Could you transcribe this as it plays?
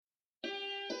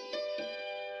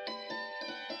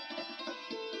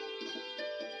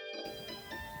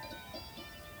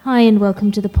Hi and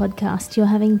welcome to the podcast. You're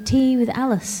having tea with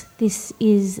Alice. This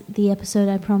is the episode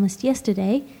I promised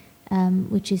yesterday,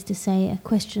 which is to say a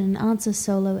question and answer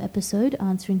solo episode,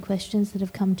 answering questions that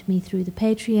have come to me through the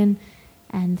Patreon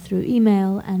and through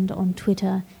email and on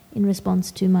Twitter in response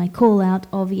to my call out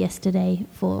of yesterday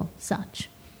for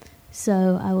such.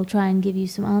 So I will try and give you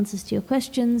some answers to your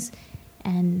questions.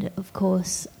 And of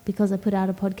course, because I put out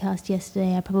a podcast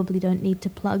yesterday, I probably don't need to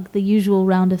plug the usual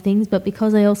round of things, but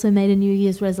because I also made a New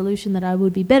Year's resolution that I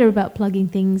would be better about plugging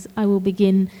things, I will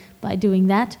begin by doing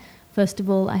that. First of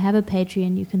all, I have a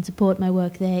Patreon. You can support my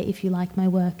work there if you like my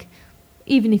work.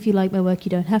 Even if you like my work,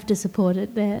 you don't have to support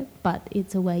it there, but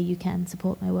it's a way you can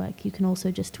support my work. You can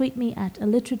also just tweet me at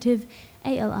alliterative,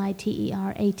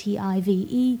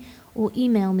 ALITERATIVE, or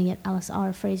email me at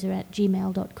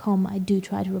alicerfraser@gmail.com. I do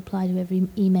try to reply to every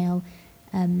email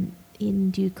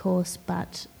in due course,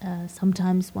 but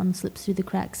sometimes one slips through the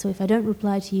cracks. So if I don't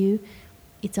reply to you,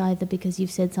 it's either because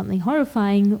you've said something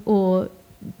horrifying or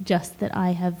just that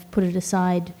I have put it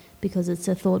aside because it's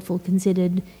a thoughtful,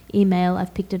 considered email.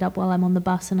 I've picked it up while I'm on the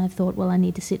bus and I've thought, well, I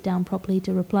need to sit down properly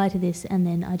to reply to this, and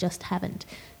then I just haven't.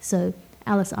 So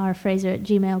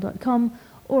alicerfraser@gmail.com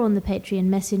or on the Patreon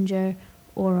Messenger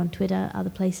or on Twitter are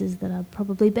the places that are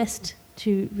probably best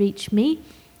to reach me.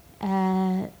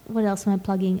 What else am I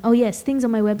plugging? Oh yes, things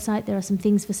on my website. There are some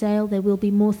things for sale. There will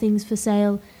be more things for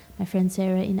sale. My friend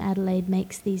Sarah in Adelaide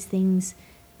makes these things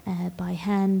by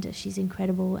hand. She's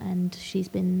incredible, and she's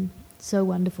been so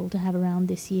wonderful to have around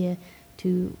this year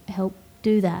to help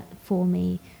do that for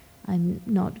me. I'm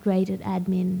not great at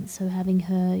admin, so having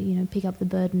her, pick up the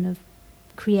burden of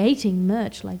creating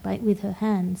merch with her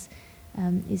hands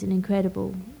is an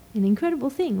incredible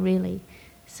thing, really.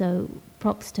 So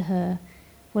props to her.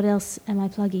 What else am I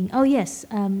plugging? Oh yes,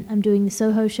 I'm doing the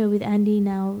Soho show with Andy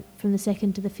now from the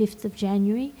 2nd to the 5th of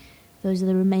January. Those are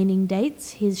the remaining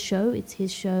dates. It's his show,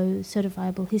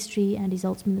 Certifiable History, Andy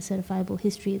Zaltzman, the Certifiable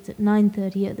History. It's at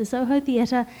 9:30 at the Soho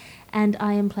Theatre, and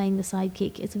I am playing the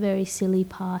sidekick. It's a very silly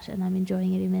part, and I'm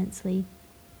enjoying it immensely.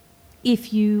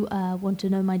 If you want to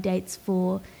know my dates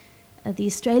for the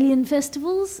Australian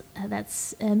festivals,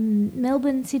 that's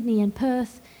Melbourne, Sydney and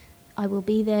Perth, I will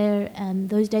be there.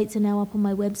 Those dates are now up on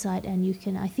my website, and you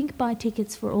can, I think, buy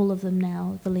tickets for all of them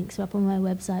now. The links are up on my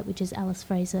website, which is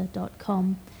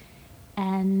alicefraser.com.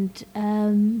 And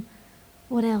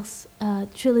what else?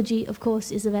 Trilogy, of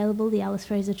course, is available. The Alice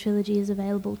Fraser Trilogy is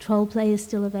available. Troll Play is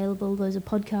still available. Those are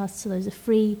podcasts, so those are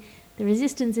free. The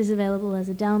Resistance is available as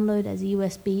a download, as a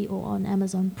USB, or on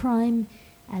Amazon Prime,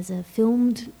 as a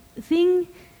filmed thing.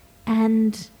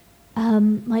 And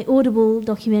my Audible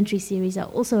documentary series are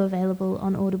also available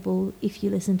on Audible. If you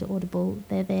listen to Audible,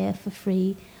 they're there for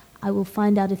free. I will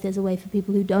find out if there's a way for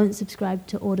people who don't subscribe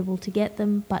to Audible to get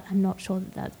them, but I'm not sure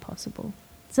that that's possible.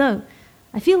 So,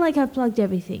 I feel like I've plugged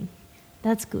everything.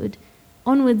 That's good.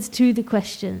 Onwards to the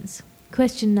questions.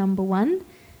 Question number 1.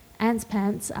 Ants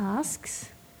Pants asks,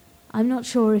 I don't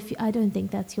think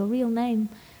that's your real name.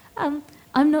 I'm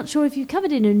not sure if you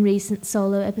covered it in recent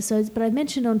solo episodes, but I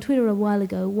mentioned on Twitter a while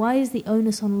ago, why is the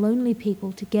onus on lonely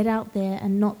people to get out there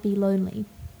and not be lonely?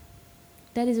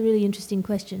 That is a really interesting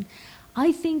question.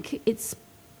 I think it's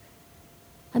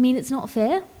not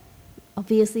fair.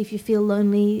 Obviously, if you feel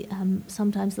lonely,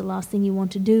 sometimes the last thing you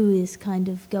want to do is kind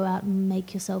of go out and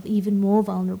make yourself even more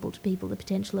vulnerable to people. The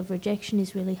potential of rejection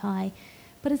is really high.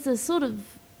 But it's a sort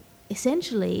of,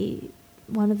 essentially,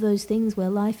 one of those things where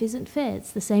life isn't fair.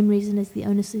 It's the same reason as the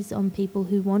onus is on people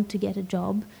who want to get a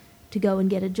job to go and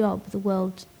get a job. The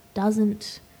world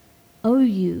doesn't owe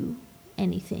you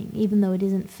anything, even though it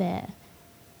isn't fair.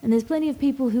 And there's plenty of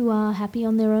people who are happy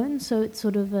on their own, so it's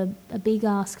sort of a big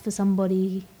ask for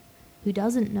somebody who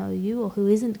doesn't know you or who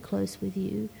isn't close with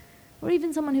you, or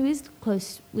even someone who is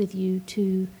close with you,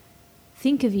 to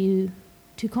think of you,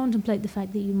 to contemplate the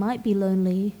fact that you might be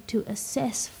lonely, to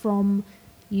assess from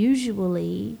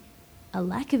usually a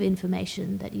lack of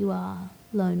information that you are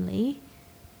lonely,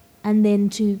 and then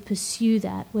to pursue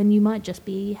that when you might just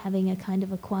be having a kind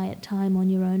of a quiet time on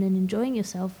your own and enjoying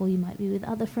yourself, or you might be with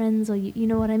other friends, or you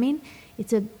know what I mean?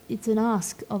 It's an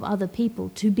ask of other people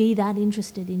to be that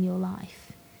interested in your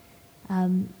life.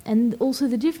 And also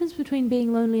the difference between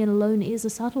being lonely and alone is a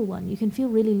subtle one. You can feel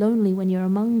really lonely when you're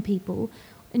among people,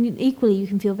 and equally you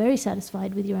can feel very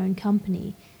satisfied with your own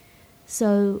company.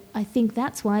 So I think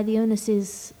that's why the onus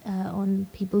is on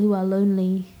people who are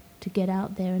lonely to get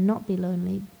out there and not be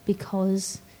lonely,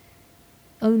 because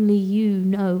only you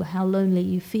know how lonely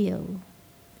you feel.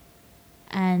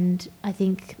 And I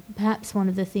think perhaps one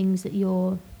of the things that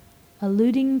you're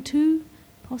alluding to,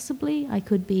 possibly, I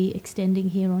could be extending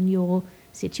here on your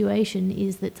situation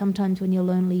is that sometimes when you're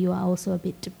lonely, you are also a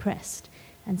bit depressed.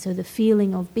 And so the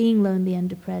feeling of being lonely and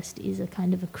depressed is a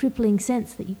kind of a crippling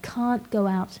sense that you can't go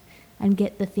out and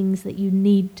get the things that you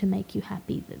need to make you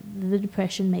happy. The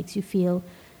depression makes you feel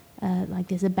like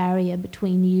there's a barrier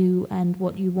between you and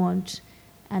what you want,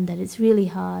 and that it's really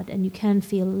hard, and you can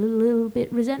feel a little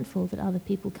bit resentful that other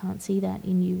people can't see that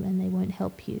in you and they won't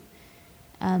help you.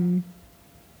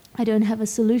 I don't have a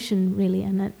solution really,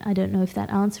 and I don't know if that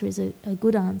answer is a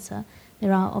good answer.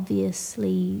 There are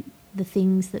obviously the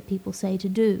things that people say to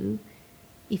do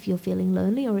if you're feeling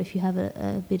lonely, or if you have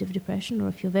a bit of depression, or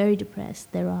if you're very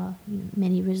depressed. There are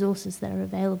many resources that are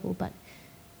available, but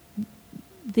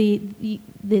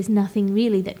there's nothing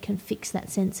really that can fix that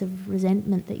sense of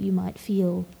resentment that you might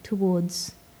feel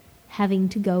towards having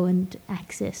to go and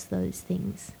access those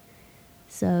things.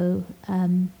 So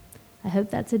I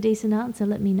hope that's a decent answer.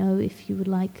 Let me know if you would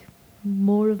like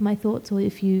more of my thoughts, or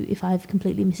if I've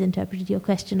completely misinterpreted your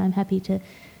question. I'm happy to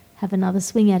have another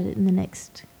swing at it in the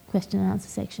next question and answer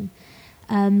section.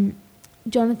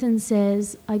 Jonathan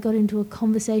says, I got into a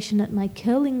conversation at my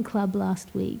curling club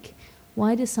last week.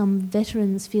 Why do some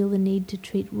veterans feel the need to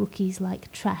treat rookies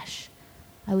like trash?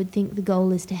 I would think the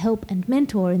goal is to help and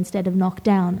mentor instead of knock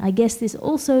down. I guess this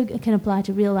also can apply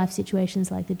to real life situations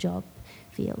like the job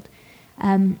field.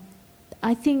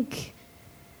 I think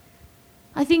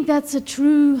that's a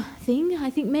true thing. I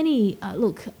think many,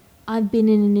 look, I've been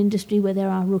in an industry where there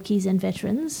are rookies and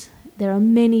veterans. There are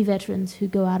many veterans who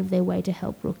go out of their way to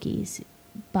help rookies,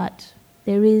 but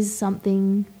there is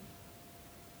something,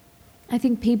 I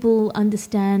think people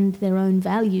understand their own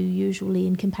value usually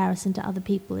in comparison to other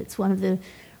people. It's one of the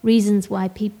reasons why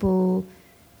people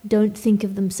don't think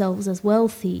of themselves as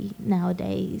wealthy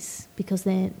nowadays, because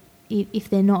if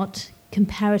they're not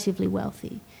comparatively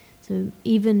wealthy. So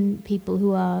even people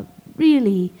who are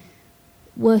really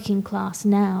working class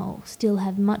now still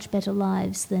have much better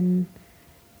lives than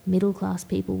middle class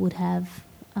people would have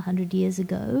 100 years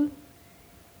ago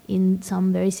in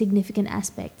some very significant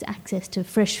aspects. Access to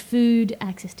fresh food,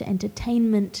 access to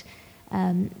entertainment,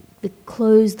 the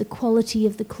clothes, the quality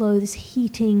of the clothes,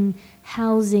 heating,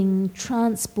 housing,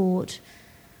 transport,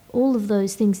 all of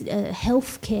those things,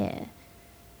 healthcare,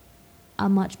 are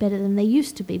much better than they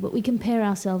used to be. But we compare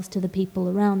ourselves to the people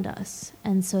around us,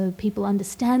 and so people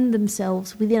understand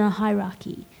themselves within a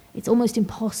hierarchy. It's almost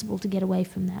impossible to get away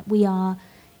from that. We are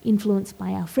influenced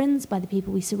by our friends, by the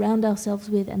people we surround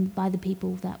ourselves with, and by the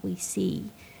people that we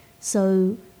see.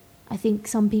 So I think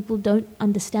some people don't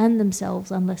understand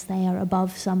themselves unless they are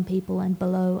above some people and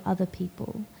below other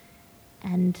people,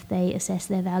 and they assess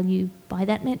their value by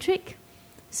that metric.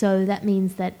 So that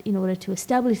means that in order to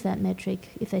establish that metric,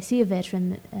 if they see a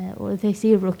veteran, or if they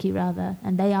see a rookie rather,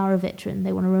 and they are a veteran,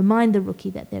 they want to remind the rookie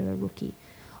that they're a rookie.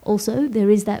 Also, there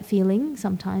is that feeling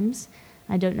sometimes,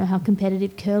 I don't know how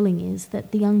competitive curling is,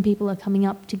 that the young people are coming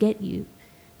up to get you,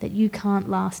 that you can't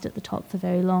last at the top for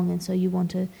very long, and so you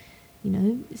want to,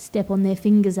 step on their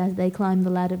fingers as they climb the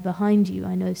ladder behind you.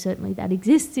 I know certainly that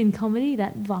exists in comedy,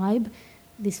 that vibe,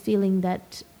 this feeling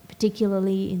that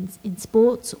particularly in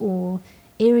sports or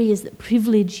areas that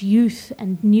privilege youth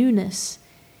and newness,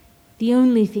 the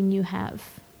only thing you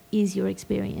have is your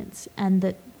experience, and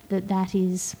that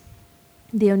is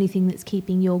the only thing that's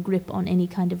keeping your grip on any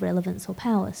kind of relevance or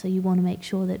power. So you want to make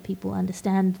sure that people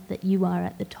understand that you are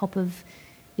at the top of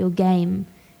your game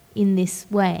in this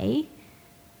way,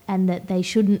 and that they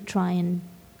shouldn't try and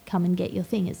come and get your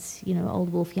thing. It's,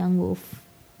 old wolf, young wolf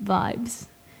vibes.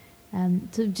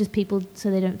 So just people,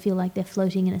 so they don't feel like they're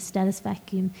floating in a status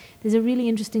vacuum. There's a really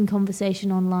interesting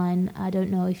conversation online. I don't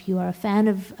know if you are a fan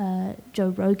of Joe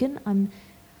Rogan.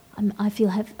 I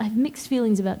have mixed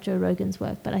feelings about Joe Rogan's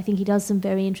work, but I think he does some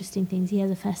very interesting things. He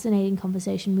has a fascinating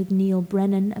conversation with Neil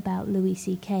Brennan about Louis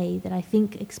C.K. that I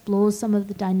think explores some of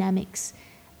the dynamics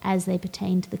as they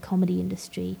pertain to the comedy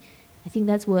industry. I think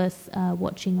that's worth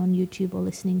watching on YouTube or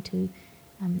listening to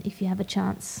if you have a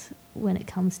chance, when it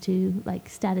comes to like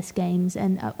status games,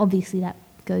 and obviously that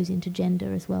goes into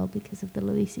gender as well because of the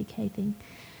Louis C.K. thing.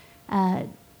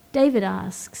 David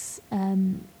asks,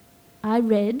 I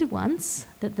read once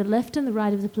that the left and the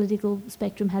right of the political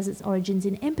spectrum has its origins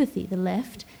in empathy, the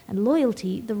left, and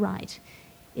loyalty, the right.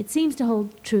 It seems to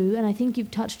hold true, and I think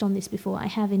you've touched on this before. I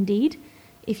have indeed.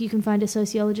 If you can find a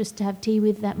sociologist to have tea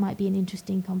with, that might be an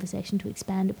interesting conversation to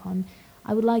expand upon.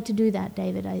 I would like to do that,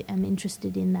 David. I am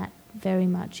interested in that very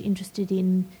much, interested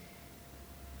in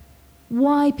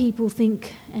why people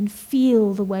think and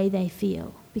feel the way they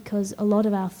feel, because a lot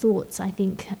of our thoughts, I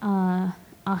think, are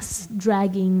us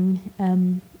dragging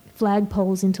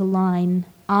flagpoles into line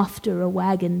after a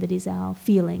wagon that is our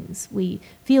feelings. We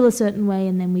feel a certain way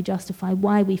and then we justify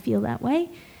why we feel that way.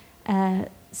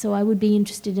 So I would be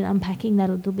interested in unpacking that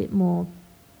a little bit more,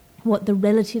 what the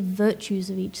relative virtues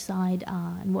of each side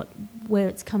are and where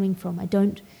it's coming from. I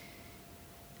don't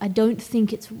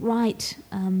think it's right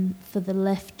for the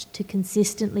left to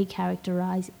consistently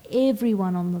characterize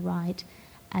everyone on the right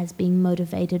as being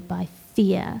motivated by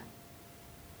fear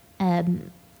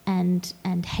and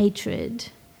hatred,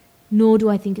 nor do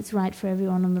I think it's right for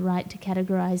everyone on the right to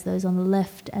categorize those on the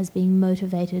left as being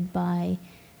motivated by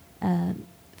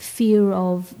fear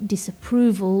of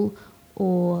disapproval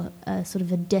or sort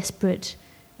of a desperate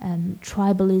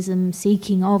tribalism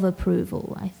seeking of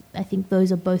approval. I think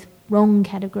those are both wrong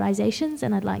categorizations,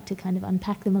 and I'd like to kind of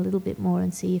unpack them a little bit more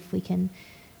and see if we can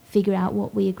figure out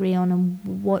what we agree on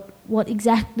and what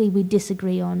exactly we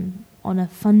disagree on a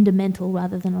fundamental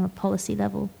rather than on a policy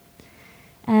level.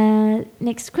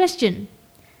 Next question.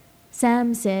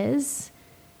 Sam says,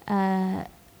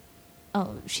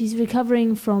 she's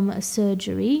recovering from a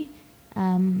surgery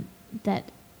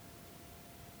that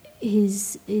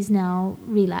is now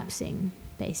relapsing,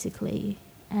 basically.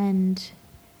 And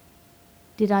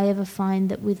did I ever find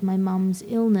that with my mum's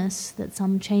illness that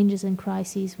some changes and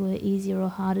crises were easier or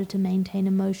harder to maintain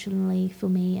emotionally for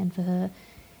me and for her?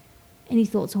 Any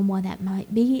thoughts on why that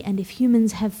might be, and if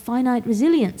humans have finite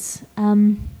resilience?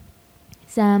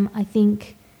 Sam, I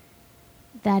think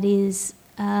that is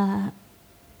a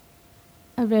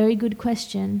very good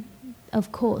question.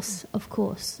 Of course.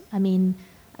 I mean,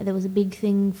 there was a big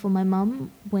thing for my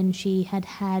mum when she had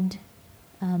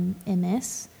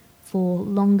MS for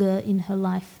longer in her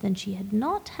life than she had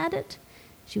not had it.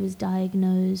 She was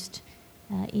diagnosed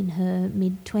in her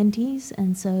mid-20s,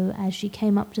 and so as she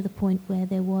came up to the point where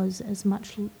there was as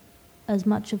much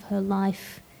of her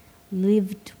life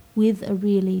lived with a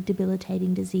really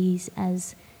debilitating disease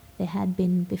as there had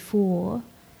been before,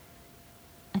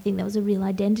 I think that was a real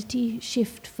identity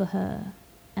shift for her.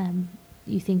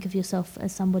 You think of yourself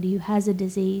as somebody who has a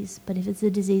disease, but if it's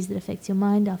a disease that affects your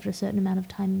mind after a certain amount of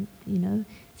time,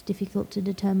 it's difficult to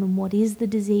determine what is the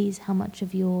disease, how much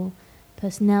of your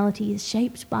personality is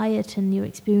shaped by it, and your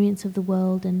experience of the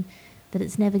world, and that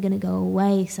it's never going to go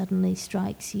away suddenly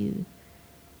strikes you.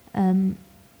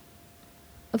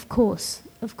 Of course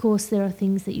there are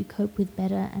things that you cope with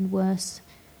better and worse.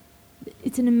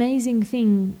 It's an amazing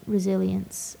thing,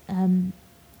 resilience.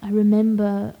 I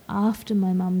remember after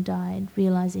my mum died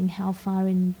realizing how far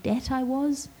in debt I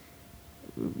was,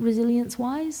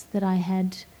 resilience-wise, that I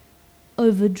had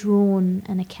overdrawn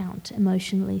an account,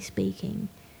 emotionally speaking.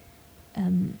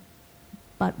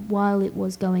 But while it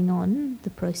was going on, the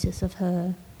process of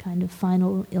her kind of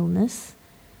final illness,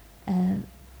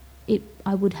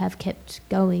 I would have kept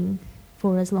going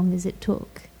for as long as it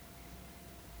took.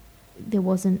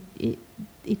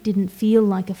 It didn't feel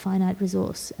like a finite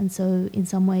resource, and so in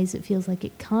some ways it feels like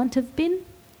it can't have been.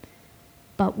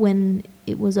 But when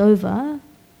it was over,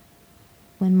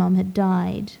 when Mum had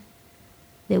died,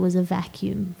 there was a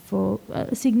vacuum for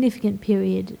a significant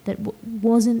period that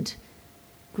wasn't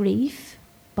grief,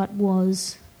 but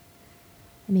was...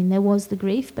 there was the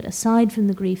grief, but aside from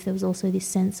the grief, there was also this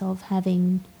sense of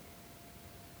having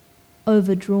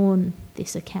overdrawn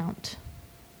this account.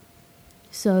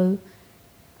 So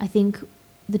I think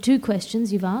the two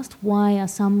questions you've asked, why are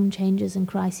some changes and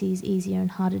crises easier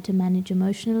and harder to manage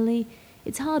emotionally?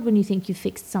 It's hard when you think you've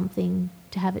fixed something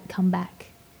to have it come back,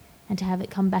 and to have it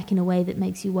come back in a way that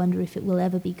makes you wonder if it will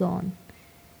ever be gone.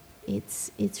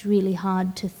 It's really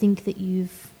hard to think that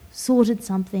you've sorted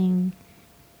something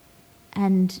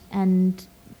and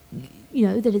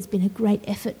that it's been a great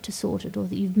effort to sort it, or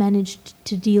that you've managed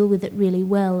to deal with it really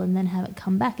well and then have it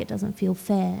come back. It doesn't feel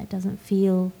fair. It doesn't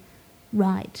feel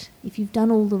right. If you've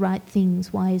done all the right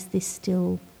things, why is this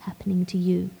still happening to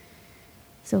you?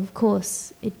 So of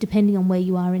course, depending on where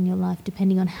you are in your life,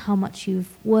 depending on how much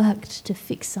you've worked to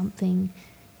fix something,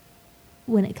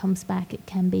 when it comes back it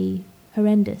can be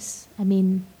horrendous.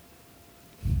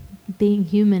 Being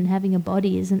human, having a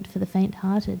body isn't for the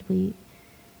faint-hearted.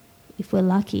 If we're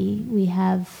lucky, we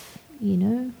have,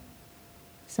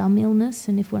 some illness,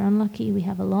 and if we're unlucky, we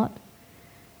have a lot.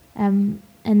 And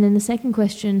then the second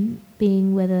question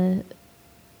being whether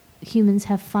humans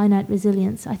have finite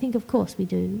resilience. I think, of course, we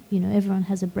do. Everyone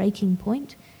has a breaking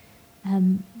point,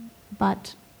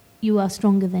 but you are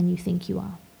stronger than you think you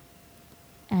are.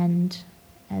 And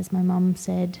as my mum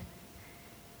said,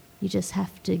 you just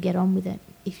have to get on with it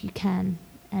if you can,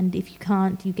 and if you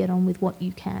can't, you get on with what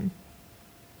you can.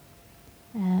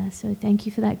 So thank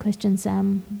you for that question,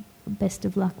 Sam. Best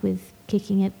of luck with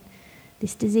kicking at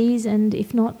this disease, and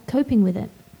if not, coping with it.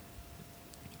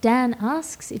 Dan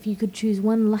asks, if you could choose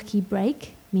one lucky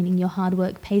break, meaning your hard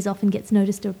work pays off and gets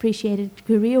noticed or appreciated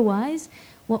career-wise,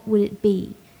 what would it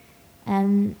be?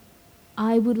 And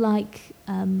I would like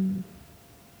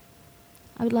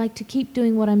to keep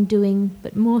doing what I'm doing,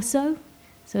 but more so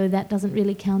that doesn't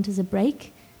really count as a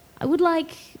break. I would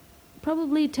like,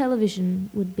 probably television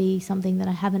would be something that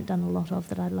I haven't done a lot of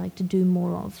that I'd like to do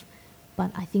more of,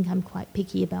 but I think I'm quite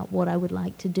picky about what I would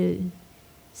like to do.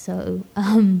 So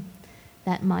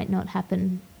that might not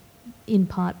happen, in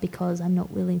part because I'm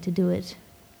not willing to do it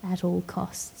at all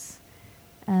costs.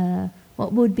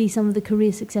 What would be some of the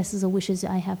career successes or wishes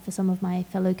I have for some of my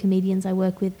fellow comedians I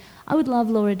work with? I would love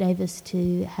Laura Davis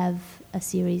to have a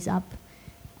series up,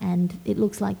 and it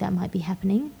looks like that might be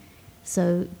happening.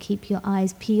 So keep your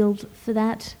eyes peeled for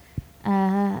that.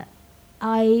 Other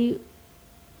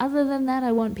than that,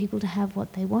 I want people to have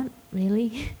what they want,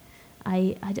 really.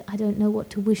 I don't know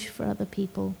what to wish for other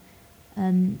people.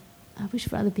 I wish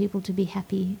for other people to be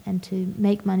happy and to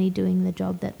make money doing the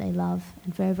job that they love,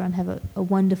 and for everyone to have a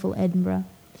wonderful Edinburgh.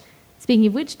 Speaking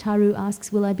of which, Taru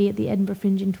asks, will I be at the Edinburgh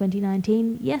Fringe in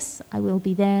 2019? Yes, I will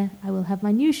be there. I will have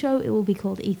my new show. It will be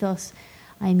called Ethos.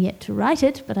 I am yet to write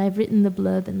it, but I've written the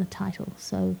blurb and the title,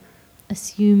 so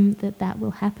assume that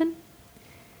will happen.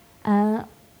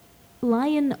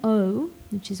 Lion O,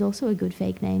 which is also a good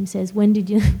fake name, says, when did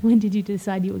you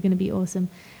decide you were going to be awesome?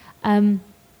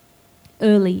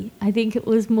 Early. I think it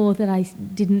was more that I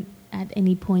didn't at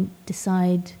any point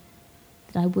decide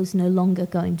that I was no longer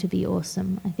going to be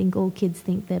awesome. I think all kids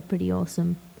think they're pretty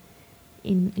awesome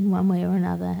in one way or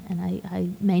another, and I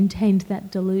maintained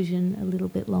that delusion a little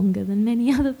bit longer than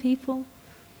many other people.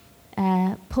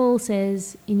 Paul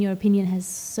says, in your opinion, has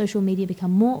social media become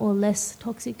more or less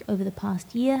toxic over the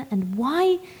past year, and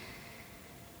why?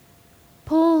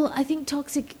 Paul, I think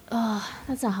toxic,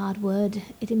 that's a hard word.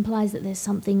 It implies that there's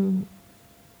something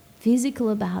physical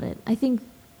about it. I think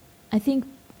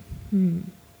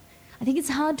it's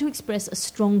hard to express a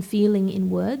strong feeling in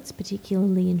words,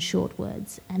 particularly in short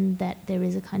words, and that there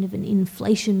is a kind of an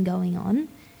inflation going on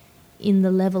in the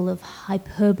level of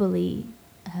hyperbole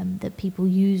that people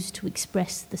use to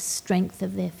express the strength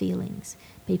of their feelings.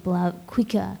 People are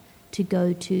quicker to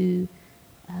go to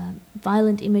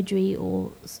violent imagery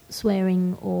or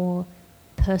swearing or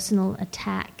personal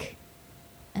attack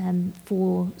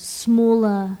for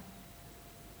smaller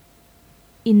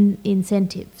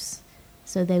incentives.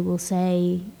 So they will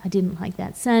say, I didn't like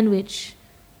that sandwich,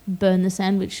 burn the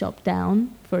sandwich shop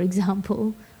down, for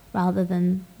example, rather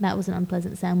than that was an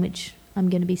unpleasant sandwich, I'm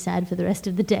going to be sad for the rest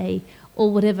of the day,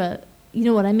 or whatever. You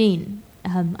know what I mean?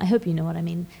 I hope you know what I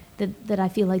mean. That I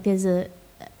feel like there's an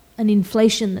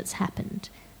inflation that's happened,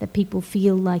 that people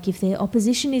feel like if their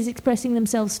opposition is expressing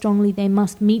themselves strongly, they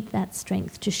must meet that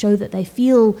strength to show that they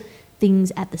feel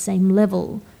things at the same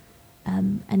level.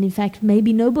 And in fact,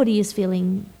 maybe nobody is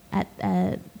feeling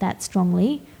that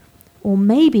strongly, or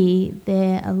maybe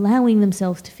they're allowing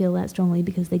themselves to feel that strongly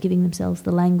because they're giving themselves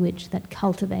the language that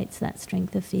cultivates that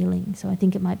strength of feeling. So I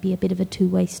think it might be a bit of a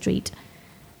two-way street.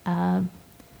 But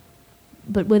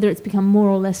whether it's become more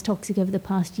or less toxic over the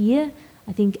past year,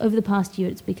 I think over the past year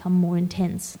it's become more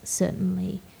intense,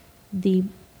 certainly. The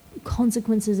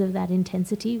consequences of that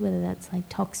intensity, whether that's like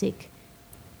toxic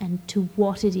and to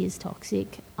what it is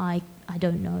toxic, I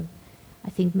don't know. I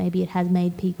think maybe it has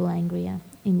made people angrier,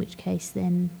 in which case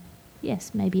then,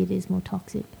 yes, maybe it is more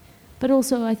toxic. But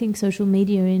also I think social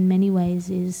media in many ways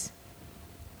is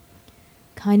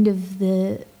kind of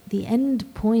the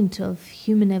end point of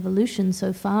human evolution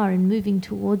so far in moving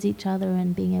towards each other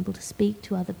and being able to speak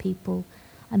to other people.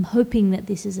 I'm hoping that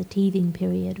this is a teething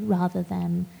period rather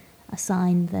than a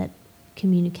sign that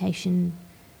communication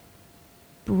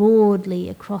broadly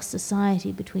across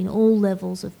society between all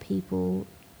levels of people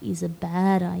is a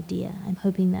bad idea. I'm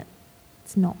hoping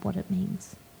that's not what it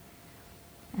means.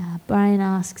 Brian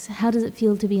asks, how does it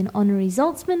feel to be an honorary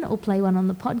Zaltzman or play one on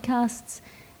the podcasts?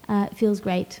 It feels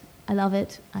great. I love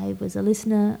it. I was a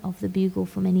listener of The Bugle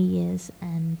for many years,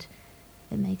 and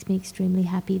it makes me extremely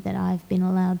happy that I've been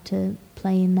allowed to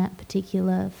play in that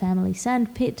particular family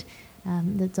sandpit,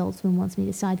 that Zaltzman wants me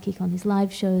to sidekick on his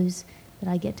live shows, that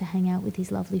I get to hang out with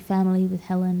his lovely family, with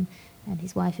Helen and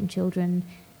his wife and children.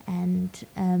 And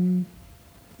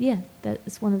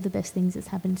that's one of the best things that's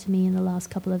happened to me in the last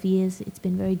couple of years. It's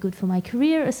been very good for my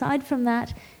career. Aside from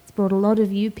that, it's brought a lot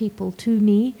of you people to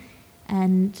me,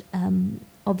 and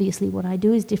obviously what I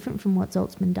do is different from what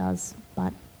Zaltzman does,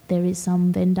 but there is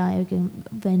some Venn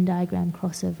diagram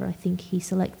crossover. I think he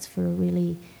selects for a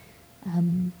really,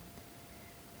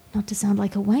 not to sound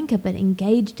like a wanker, but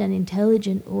engaged and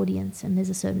intelligent audience, and there's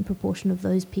a certain proportion of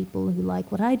those people who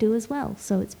like what I do as well.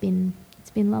 So it's been it's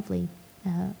been lovely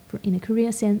in a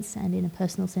career sense and in a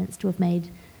personal sense to have made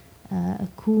a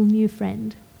cool new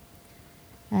friend.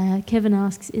 Kevin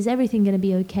asks, is everything going to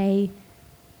be okay?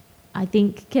 I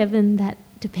think, Kevin, that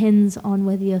depends on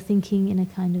whether you're thinking in a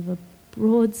kind of a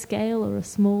broad scale or a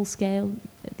small scale.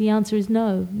 The answer is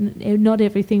no. Not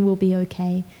everything will be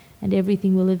okay, and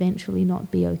everything will eventually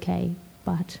not be okay.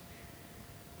 But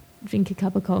drink a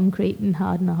cup of concrete and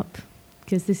harden up,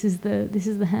 because this is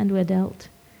the hand we're dealt.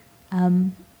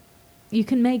 You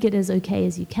can make it as okay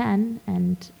as you can,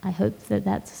 and I hope that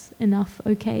that's enough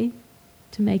okay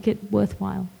to make it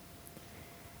worthwhile.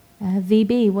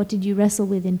 VB, what did you wrestle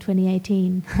with in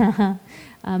 2018?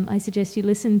 I suggest you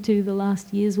listen to the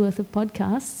last year's worth of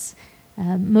podcasts.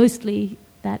 Mostly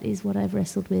that is what I've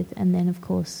wrestled with. And then, of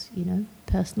course,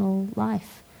 personal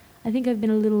life. I think I've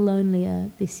been a little lonelier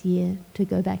this year, to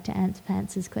go back to Ants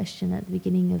Pants's question at the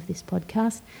beginning of this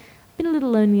podcast. I've been a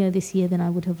little lonelier this year than I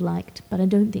would have liked, but I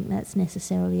don't think that's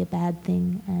necessarily a bad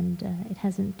thing, and it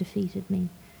hasn't defeated me.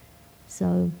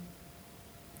 So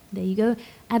there you go.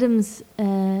 Adams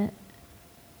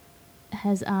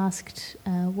has asked,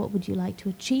 what would you like to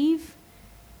achieve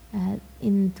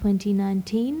in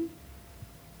 2019?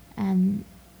 And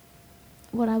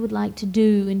what I would like to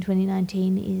do in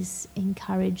 2019 is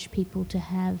encourage people to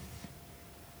have,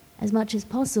 as much as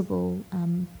possible,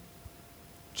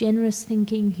 generous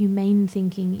thinking, humane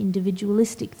thinking,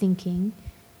 individualistic thinking.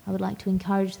 I would like to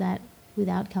encourage that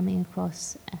without coming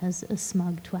across as a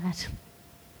smug twat.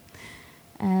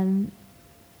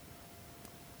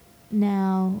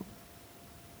 Now,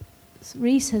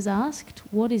 Reese has asked,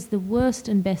 what is the worst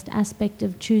and best aspect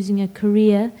of choosing a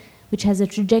career which has a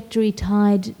trajectory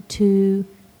tied to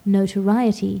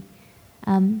notoriety?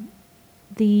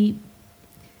 The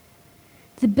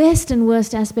best and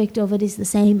worst aspect of it is the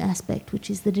same aspect, which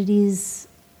is that it is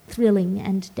thrilling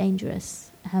and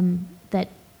dangerous, that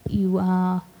you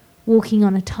are walking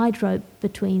on a tightrope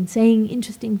between saying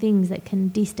interesting things that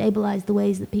can destabilize the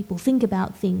ways that people think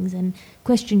about things and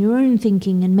question your own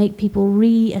thinking and make people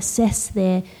reassess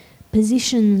their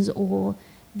positions or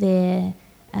their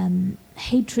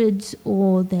hatreds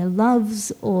or their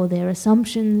loves or their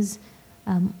assumptions,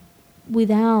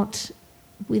 without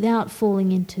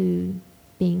falling into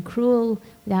being cruel,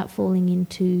 without falling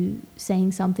into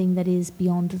saying something that is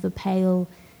beyond the pale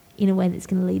in a way that's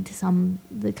going to lead to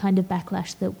the kind of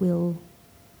backlash that will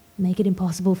make it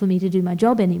impossible for me to do my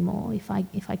job anymore. If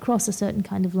I cross a certain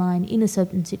kind of line in a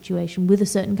certain situation with a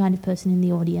certain kind of person in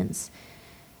the audience,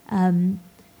 and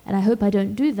I hope I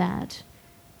don't do that,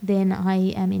 then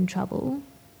I am in trouble.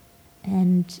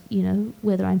 And,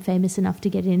 whether I'm famous enough to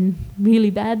get in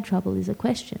really bad trouble is a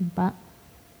question, but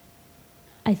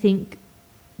I think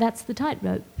that's the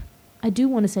tightrope. I do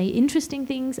want to say interesting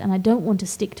things, and I don't want to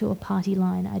stick to a party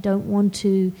line. I don't want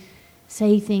to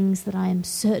say things that I am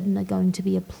certain are going to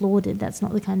be applauded. That's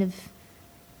not the kind of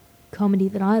comedy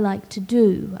that I like to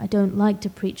do. I don't like to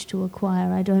preach to a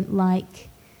choir. I don't like...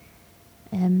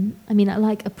 I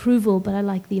like approval, but I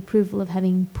like the approval of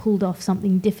having pulled off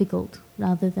something difficult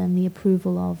rather than the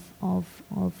approval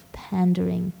of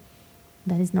pandering.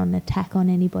 That is not an attack on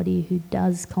anybody who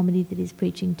does comedy that is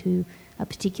preaching to a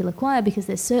particular choir, because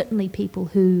there's certainly people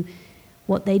who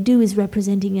what they do is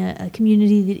representing a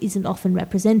community that isn't often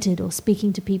represented, or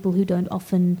speaking to people who don't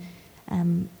often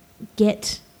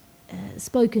get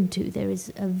spoken to. There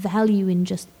is a value in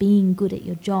just being good at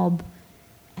your job,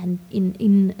 and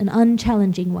in an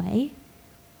unchallenging way.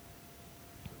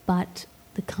 But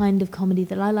the kind of comedy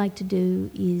that I like to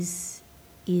do is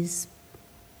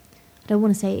I don't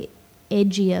want to say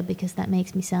edgier, because that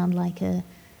makes me sound like a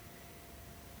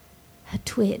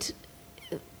twit,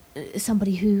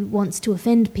 somebody who wants to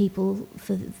offend people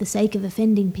for the sake of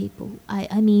offending people.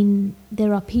 I mean,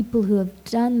 there are people who have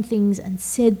done things and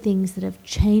said things that have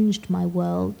changed my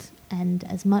world, and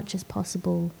as much as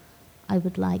possible, I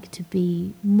would like to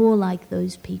be more like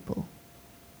those people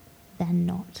than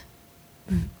not.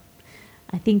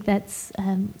 I think that's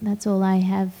all I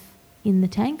have in the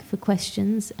tank for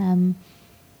questions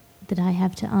that I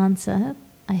have to answer.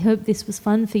 I hope this was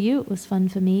fun for you. It was fun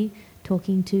for me,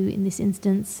 talking to, in this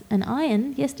instance, an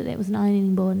iron. Yesterday it was an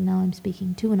ironing board, and now I'm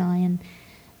speaking to an iron.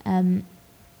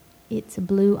 It's a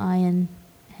blue iron,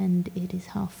 and it is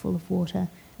half full of water,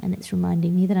 and it's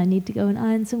reminding me that I need to go and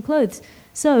iron some clothes.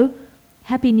 So,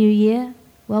 Happy New Year.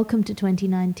 Welcome to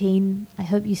 2019. I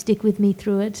hope you stick with me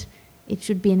through it. It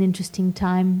should be an interesting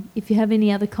time. If you have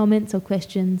any other comments or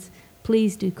questions,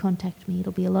 please do contact me.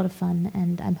 It'll be a lot of fun,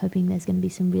 and I'm hoping there's going to be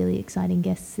some really exciting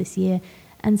guests this year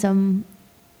and some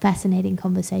fascinating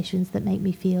conversations that make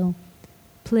me feel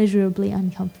pleasurably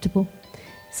uncomfortable.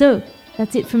 So,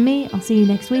 That's it from me. I'll see you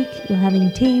next week. You're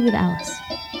having tea with Alice.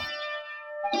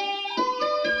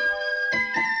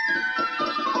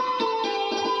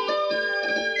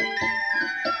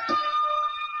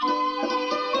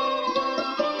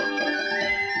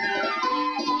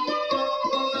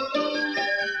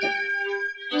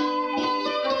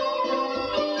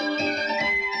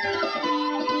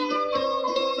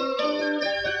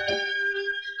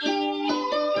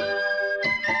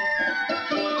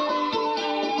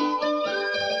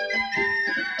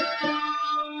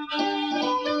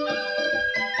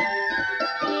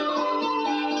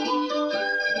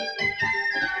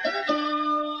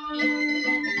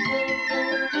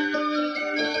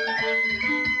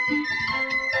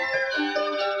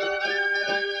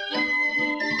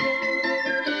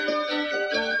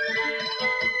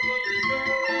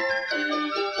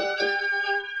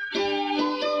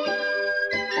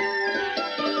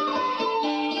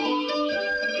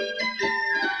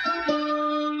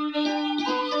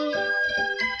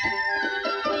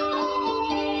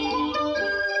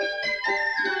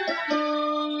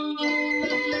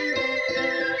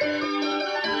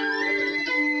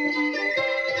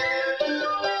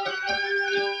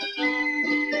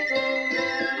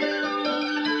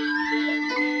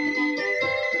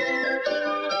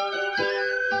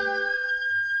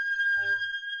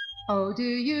 Oh, do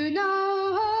you know,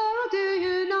 oh, do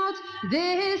you not,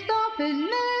 this Dolphin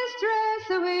mistress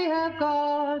that we have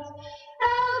got?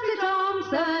 Elsie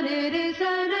Thompson, it is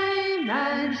her name,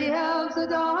 and she helps the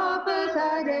Dolphins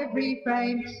at every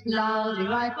frame. Loudy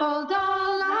rifle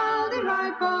doll, loudy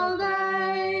rifle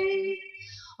day.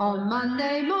 On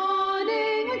Monday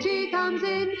morning when she comes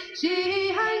in, she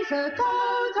hangs her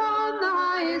coat on the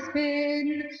highest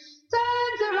pin.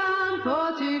 Turns around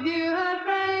for to view her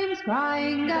frames,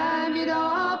 crying, damn you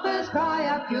Dolphins, cry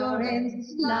up your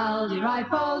ends. Loudy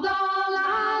rifle doll,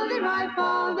 loudy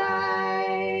rifle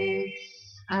day.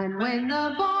 And when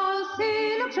the boss,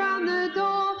 he looks round the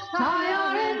door, tie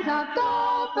our ends up,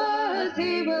 Dolphins,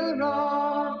 he will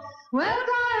roar. Well,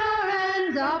 tie our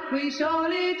ends up, we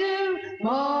surely do,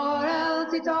 for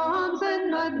Elsie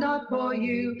Thompson, but not for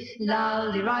you.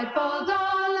 Loudy rifle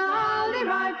doll, loudy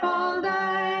rifle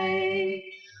day.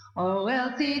 Oh,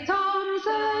 Elsie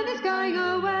Thompson is going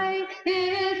away,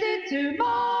 is it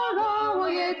tomorrow or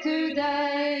yet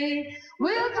today?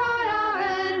 We'll tie our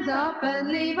ends up and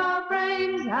leave our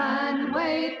frames and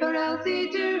wait for Elsie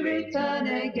to return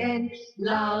again.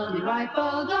 Loudy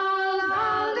rifle doll,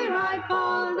 loudy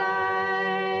rifle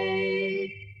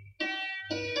day.